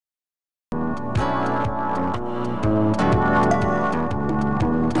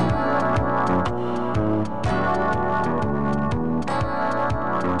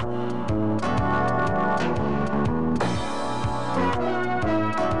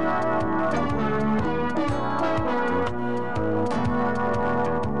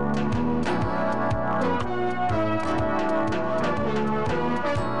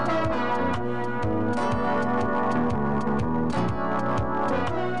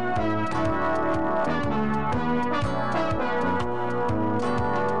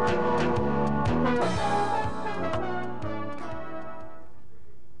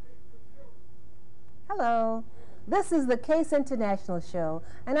This is the CACE International Show,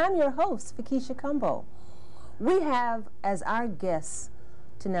 and I'm your host, Fakisha Kumbo. We have as our guest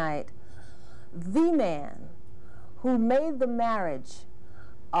tonight the man who made the marriage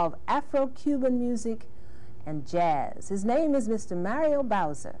of Afro-Cuban music and jazz. His name is Mr. Mario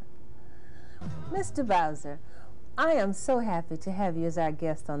BAUZA. Mr. BAUZA, I am so happy to have you as our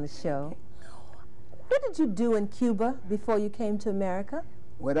guest on the show. What did you do in Cuba before you came to America?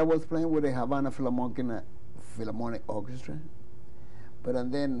 Well, I was playing with the Havana Philharmonic Orchestra, but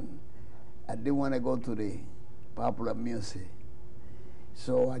and then I didn't want to go to the popular music.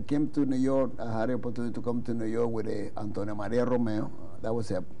 So I came to New York. I had the opportunity to come to New York with Antonio Maria Romeo. That was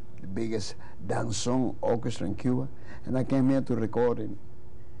the biggest danzón orchestra in Cuba. And I came here to record it.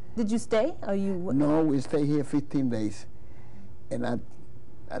 Did you stay? Or you? No, we stayed here 15 days. And I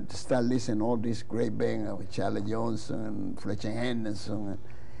started listening to all these great bands with Charlie Johnson and Fletcher Henderson and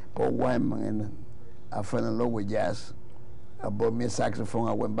Paul Wyman. And I fell in love with jazz. I bought me a saxophone.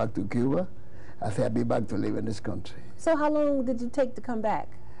 I went back to Cuba. I said I'd be back to live in this country. So how long did you take to come back?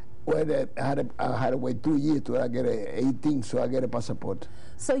 Well, I had to wait 2 years till I get 18, so I get a passport.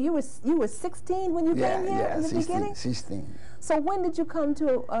 So you were 16 when you came here in the 16, beginning? 16. So when did you come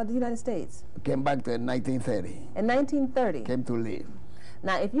to the United States? Came back to 1930. In 1930? Came to live.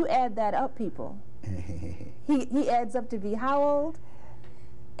 Now, if you add that up, people, he adds up to be how old?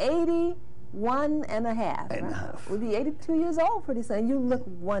 81 and a half. Would be 82 years old pretty soon. You look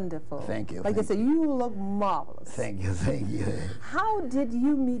wonderful. Thank you. Like I said, you look marvelous. Thank you, thank you. How did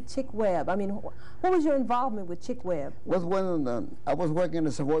you meet Chick Webb? I mean, what was your involvement with Chick Webb? I was working in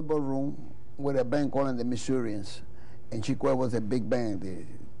the Savoy Ballroom with a band called the Missourians, and Chick Webb was a big band, the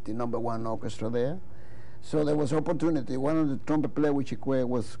 #1 orchestra there. So there was opportunity. One of the trumpet players with Chick Webb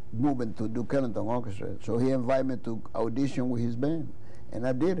was moving to Duke Ellington Orchestra, so he invited me to audition with his band, and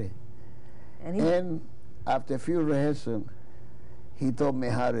I did it. And after a few rehearsals, he taught me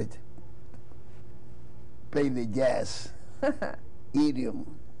how to play the jazz idiom.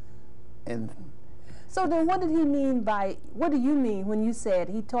 And so then what did he mean by, what do you mean when you said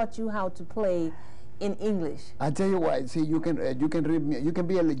he taught you how to play in English? I tell you why. See, you can read, you can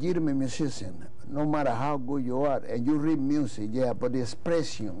be a legitimate musician no matter how good you are, and you read music, yeah, but the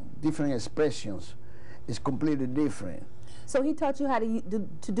expression, different expressions, is completely different. So he taught you how to do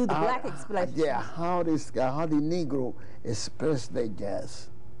the black expression. Yeah, how the Negro express their jazz.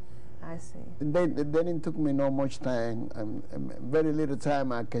 I see. Then it took me not much time, very little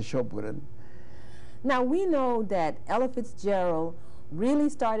time I catch up with it. Now we know that Ella Fitzgerald really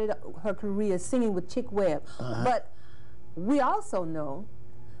started her career singing with Chick Webb, but we also know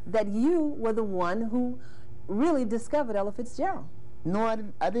that you were the one who really discovered Ella Fitzgerald. No,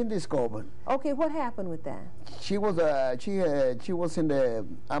 I didn't discover. Okay, what happened with that? She was she was in the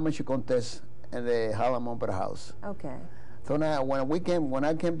amateur contest in the Harlem Opera House. Okay. So now when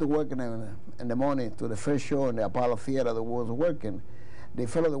I came to work in the morning to the first show in the Apollo Theater that was working, the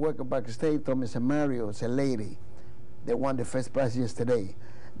fellow that worked backstage told me, "Said Mario, it's a lady. They won the first prize yesterday.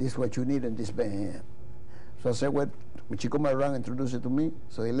 This is what you need in this band here." So I said, "What?" When she come around and introduced it to me,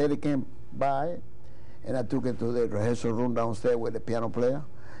 so the lady came by. And I took it to the rehearsal room downstairs with the piano player,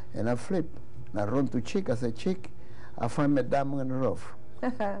 and I flipped. And I run to Chick. I said, "Chick, I find my diamond in the rough."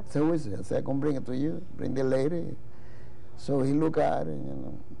 So who is it? I said, "I can bring it to you. Bring the lady." So he looked at her,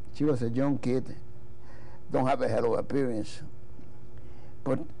 and she was a young kid, don't have a hell of appearance,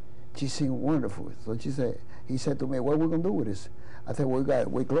 but she sing wonderful. So he said to me, "What are we gonna do with this?" I said,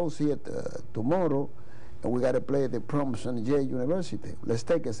 "We close here tomorrow. And we got to play the proms in Yale University. Let's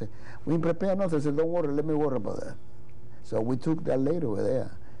take it." I said, "We ain't prepared nothing." I said, "Don't worry, let me worry about that." So we took that lady over there,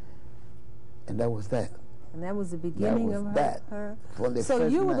 and that was that. And that was the beginning of her. So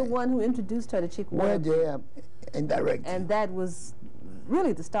you were the one who introduced her to Chick Webb. Well, yeah, indirectly. And that was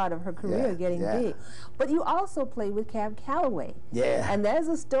really the start of her career getting big. But you also played with Cab Calloway. Yeah. And there's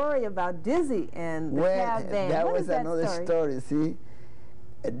a story about Dizzy and the Cab Band. That was another story. See,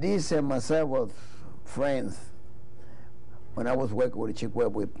 Dizzy and myself was friends. When I was working with Chick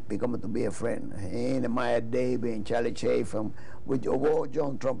Webb, we become to be a friend. And Maya Davey and Charlie Chaffin, with all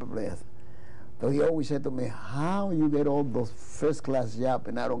young trumpet players. So he always said to me, "How you get all those first-class jobs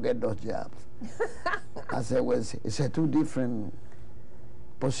and I don't get those jobs?" I said, "Well, it's a two different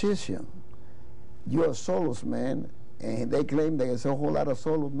positions. You're a soloist man, and they claim there's a whole lot of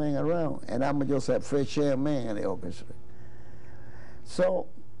solo men around, and I'm just a fresh air man in the orchestra." So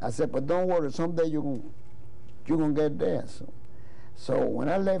I said, "But don't worry, someday you're gonna get there." So when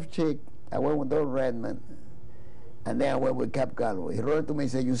I left Chick, I went with Don Redman, and then I went with Cap Calloway. He wrote to me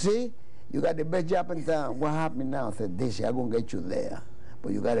and said, "You see, you got the best job in town. What happened now?" I said, "Dizzy, I'm gonna get you there,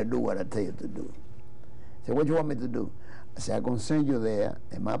 but you gotta do what I tell you to do." said, what you want me to do? I said, I'm going to send you there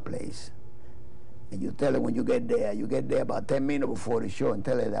in my place. And you tell her when you get there about 10 minutes before the show and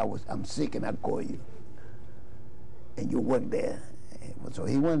tell her that I'm sick and I call you. And you work there. And so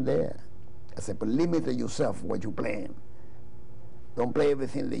he went there. I said, but limit yourself what you playing. Don't play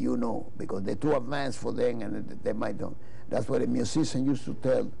everything that you know because they're too advanced for them and they might don't. That's what the musician used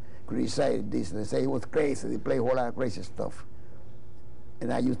to criticize this. They say he was crazy. They play a whole lot of crazy stuff.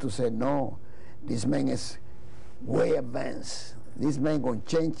 And I used to say, no, this man is way advanced. This man going to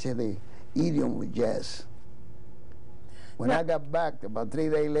change the idiom with jazz. When I got back, about 3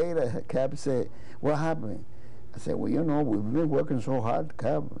 days later, Cap said, what happened? I said, well, you know, we've been working so hard,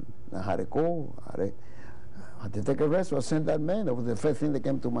 Cap. I had to go. I had to take a rest. So I sent that man. That was the first thing that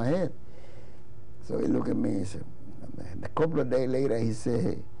came to my head. So he looked at me and said, a couple of days later, he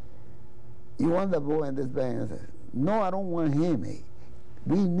said, you want the boy in this band? I said, no, I don't want him.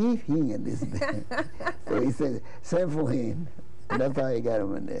 We need him in this band. So he said, send for him. And that's how he got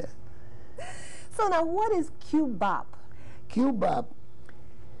him in there. So now, what is Cubop? Cubop,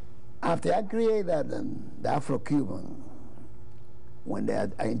 after I created the Afro Cuban, when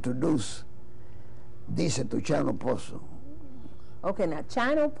I introduced this to Chano Pozo. Okay, now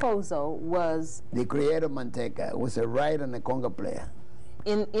Chano Pozo was the creator of Manteca. Was a writer and a conga player.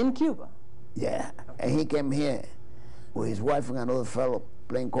 In Cuba? Yeah, and he came here with his wife and another fellow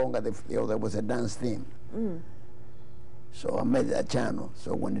playing conga. There was a dance team. So I met that Chano.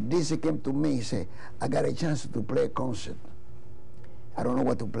 So when the DC came to me, he said, I got a chance to play a concert. I don't know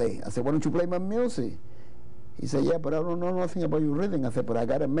what to play. I said, why don't you play my music? He said, yeah, but I don't know nothing about your rhythm. I said, but I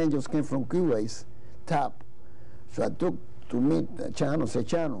got a man just came from Cuba. He's top. So I took to meet Chano. Said,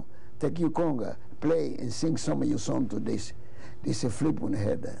 Chano, take your conga, play and sing some of your song to this. This is flip when I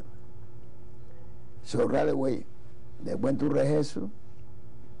heard that. So right away, they went to rehearsal.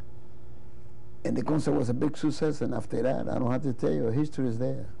 And the concert was a big success, and after that, I don't have to tell you, history is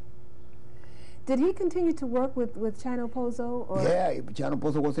there. Did he continue to work with Chano Pozo? Or? Yeah, Chano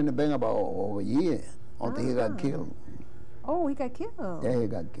Pozo was in the band about over a year until he got killed. Oh, he got killed? Yeah, he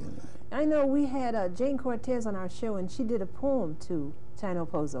got killed. I know we had Jane Cortez on our show, and she did a poem to Chano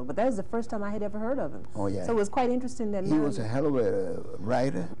Pozo, but that was the first time I had ever heard of him. Oh, yeah. So it was quite interesting that he was a hell of a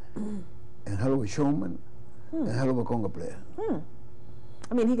writer, and hell of a showman, and hell of a conga player.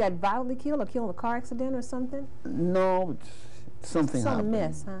 I mean, he got violently killed or killed in a car accident or something? No, something happened. Some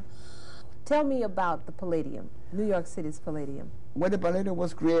mess, huh? Tell me about the Palladium, New York City's Palladium. When the Palladium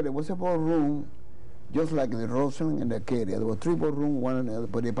was created, it was a ballroom, just like the Roseland and the Acadia. There were 3 ballrooms, one another,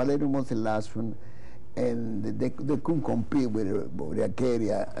 but the Palladium was the last one, and they couldn't compete with the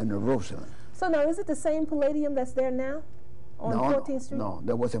Acadia and the Roseland. So now, is it the same Palladium that's there now? On 14th Street? No,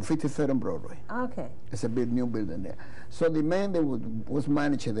 that was on 53rd and Broadway. Okay. It's a big new building there. So the man that was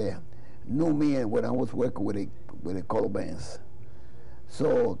manager there knew me when I was working with the color bands.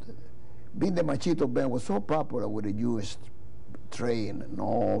 So being the Machito band was so popular with the Jewish trade and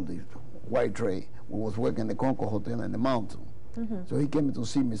all the white trade, we was working at the Concord Hotel in the mountain. So he came to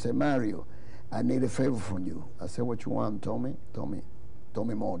see me and said, Mario, I need a favor from you. I said, what you want, Tommy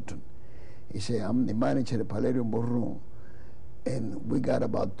Morton. He said, I'm the manager of the Palladium Ballroom. And we got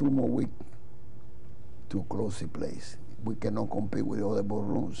about 2 more weeks to close the place. We cannot compete with the other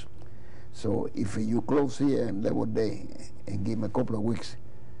ballrooms. So if you close here and level day and give me a couple of weeks,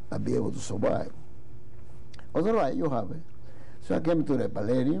 I'll be able to survive. I was all right, you have it. So I came to the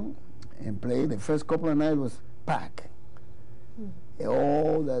Palladium and played. The first couple of nights was packed.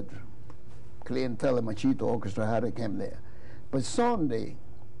 All that clientele, Machito Orchestra had came there. But Sunday,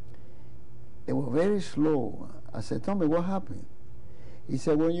 they were very slow. I said, Tommy, what happened? He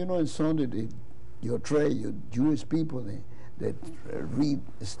said, well, you know, on Sunday, your trade, your Jewish people, they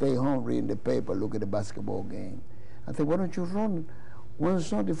stay home, reading the paper, look at the basketball game. I said, why don't you run one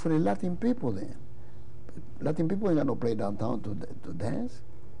Sunday for the Latin people then? Latin people ain't got no place downtown to dance.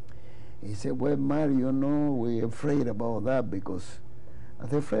 He said, well, Mario, you know, we're afraid about that because. I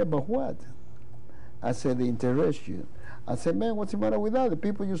said, afraid about what? I said, they interest you. I said, man, what's the matter with that? The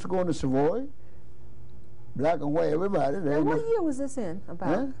people used to go on the Savoy, black and white, everybody. Now, what year was this in?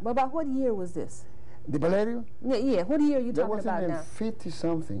 About what year was this? The Palladium? Yeah, what year are you talking about now? That was in the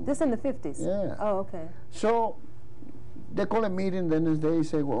 50-something. This in the 50s? Yeah. Oh, okay. So they call a meeting the next day.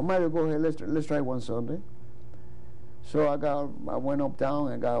 Say, well, Mario, go ahead, let's try one Sunday. So I went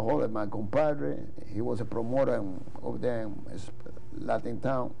uptown and got a hold of my compadre. He was a promoter over there in Latin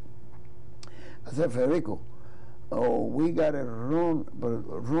town. I said, Federico, we got to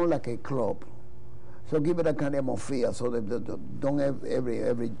run like a club. So give it a kind of atmosphere so that don't have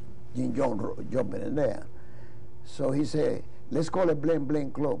every Jim Jones jumping in there. So he said, let's call it Blame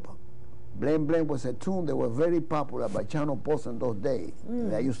Blame Club. Blame Blame was a tune that was very popular by Chano Post in those days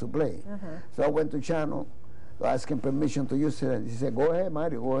that I used to play. So I went to Chano, asking permission to use it, and he said, go ahead,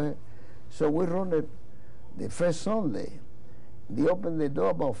 Mario, go ahead. So we run it the first Sunday. They opened the door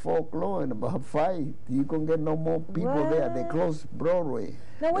about 4 o'clock, and about 5, you couldn't get no more people there. They closed Broadway.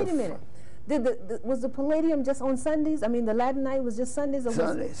 Now, wait a minute. Was the Palladium just on Sundays? I mean, the Latin night was just Sundays? Or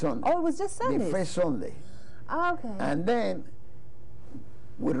Sunday. Oh, it was just Sundays? The first Sunday. Oh, okay. And then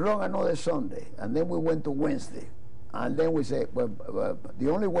we run another Sunday, and then we went to Wednesday. And then we said, well, the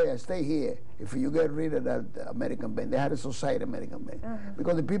only way I stay here, if you get rid of that American band, they had a society American band.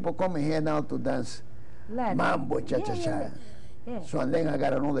 Because the people coming here now to dance Latin. mambo, cha-cha-cha. Yeah. So and then I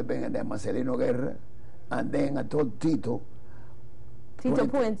got another band, and then Marcelino Guerra, and then I told Tito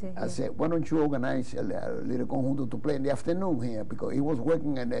Puente. I said, why don't you organize a little conjunto to play in the afternoon here? Because he was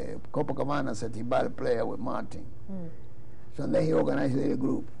working at the Copacabana as a timbal player with Martin. So then he organized a little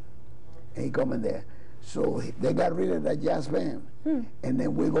group, and he come in there. So they got rid of that jazz band, and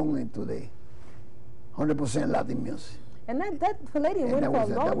then we're going into the 100% Latin music. And that Palladium went for a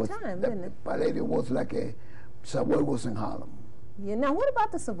long time, didn't it? Palladium was like a Savoy was in Harlem. Yeah. Now, what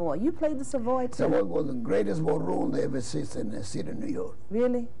about the Savoy? You played the Savoy too. Savoy was the greatest ballroom that ever existed in the city of New York.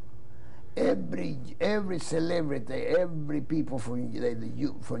 Really? Every celebrity, every people from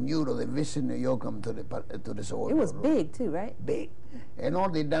Europe that visit New York come to the Savoy. It was ballroom. big too, right? Big, and all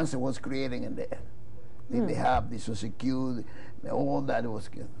the dancing was creating in there. They have the social cue, all that was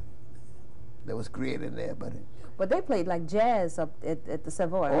created there. But they played like jazz up at the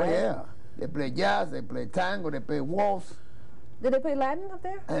Savoy, oh right? yeah, they play jazz, they play tango, they play waltz. Did they play Latin up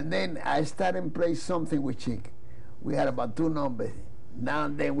there? And then I started to play something with Chick. We had about 2 numbers. Now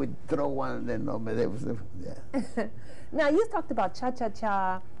and then we throw one and then number. Yeah. Now you talked about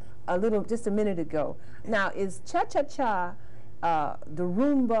cha-cha-cha just a minute ago. Now is cha-cha-cha, the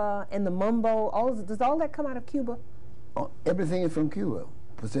rumba and the mambo, does all that come out of Cuba? Oh, everything is from Cuba.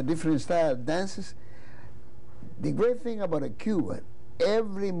 It's a different style of dances. The great thing about Cuba,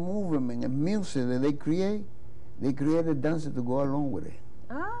 every movement and music that they created dances to go along with it.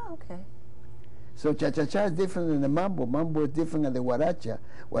 Oh, okay. So cha-cha-cha is different than the mambo. Mambo is different than the guaracha.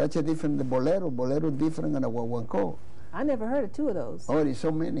 Guaracha is different than the bolero. Bolero is different than the guaguancó. I never heard of 2 of those. Oh, there's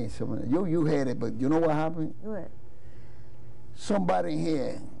so many. You heard it, but you know what happened? What? Somebody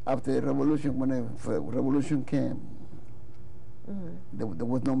here, after the revolution, when the revolution came, there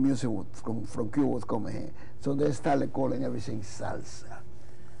was no music from Cuba was coming here. So they started calling everything salsa.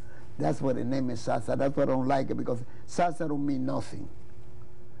 That's what the name is, salsa. That's why I don't like it, because salsa don't mean nothing.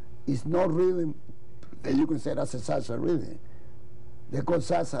 It's not really that you can say that's a salsa really. They call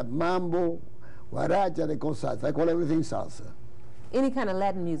salsa mambo, guaracha, they call salsa. They call everything salsa. Any kind of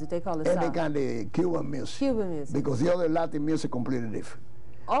Latin music, they call it salsa. Any kind of Cuban music. Cuban music. Because the other Latin music completely different.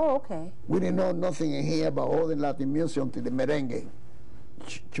 Oh, okay. We didn't know nothing in here about all the Latin music until the merengue.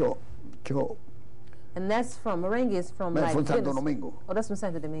 Cho. And that's merengue is from like from Santo Domingo. Oh, that's from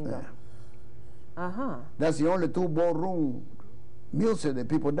Santo Domingo. Yeah. That's the only 2 ballroom music that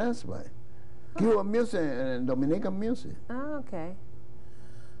people dance by. Cuban music and Dominican music. Oh, okay.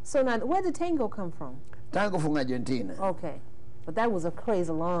 So now, where did tango come from? Tango from Argentina. Okay. But that was a craze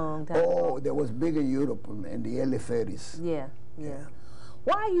a long time ago. That was big in Europe in the early 30s. Yeah.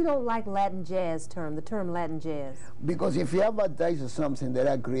 Why you don't like Latin jazz the term Latin jazz? Because if you advertise something that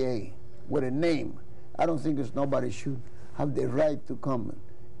I create with a name, I don't think nobody should have the right to come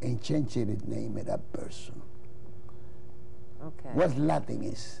and change the name of that person. Okay. What Latin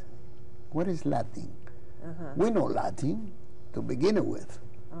is? What is Latin? We know Latin to begin with.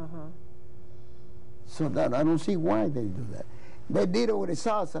 So that I don't see why they do that. They did it with the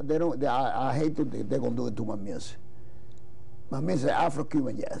salsa. I hate it. They're gonna do it to my music. My music is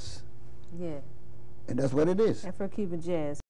Afro-Cuban jazz. Yeah. And that's what it is. Afro-Cuban jazz.